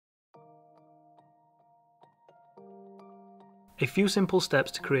A few simple steps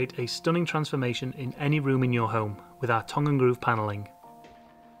to create a stunning transformation in any room in your home with our tongue and groove panelling.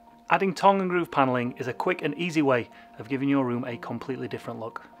 Adding tongue and groove panelling is a quick and easy way of giving your room a completely different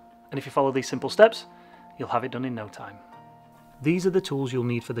look. And if you follow these simple steps, you'll have it done in no time. These are the tools you'll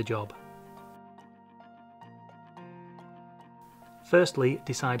need for the job. Firstly,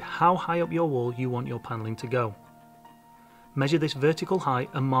 decide how high up your wall you want your panelling to go. Measure this vertical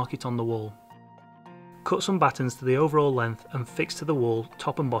height and mark it on the wall. Cut some battens to the overall length and fix to the wall,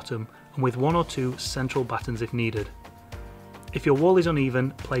 top and bottom, and with 1 or 2 central battens if needed. If your wall is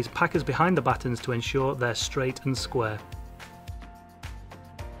uneven, place packers behind the battens to ensure they're straight and square.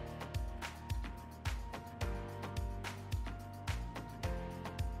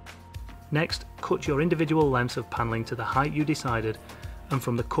 Next, cut your individual lengths of panelling to the height you decided, and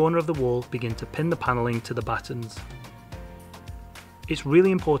from the corner of the wall begin to pin the panelling to the battens. It's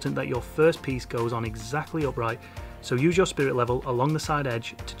really important that your first piece goes on exactly upright, so use your spirit level along the side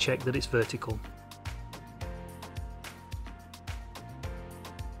edge to check that it's vertical.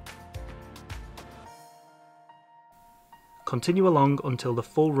 Continue along until the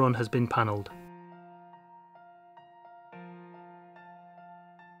full run has been panelled.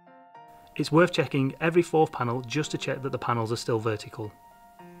 It's worth checking every 4th panel just to check that the panels are still vertical.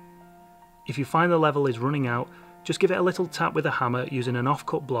 If you find the level is running out, just give it a little tap with a hammer using an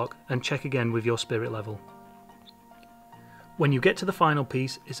off-cut block and check again with your spirit level. When you get to the final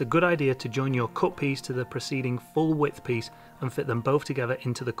piece, it's a good idea to join your cut piece to the preceding full width piece and fit them both together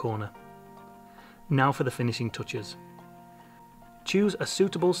into the corner. Now for the finishing touches. Choose a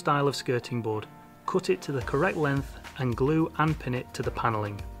suitable style of skirting board, cut it to the correct length and glue and pin it to the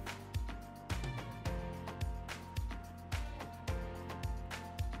panelling.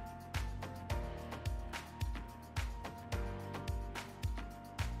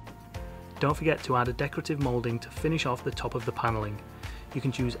 Don't forget to add a decorative moulding to finish off the top of the panelling. You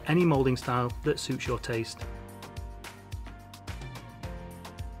can choose any moulding style that suits your taste.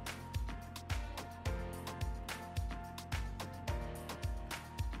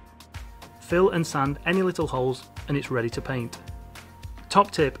 Fill and sand any little holes and it's ready to paint. Top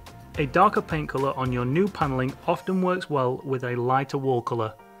tip, a darker paint colour on your new panelling often works well with a lighter wall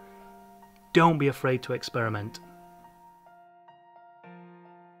colour. Don't be afraid to experiment.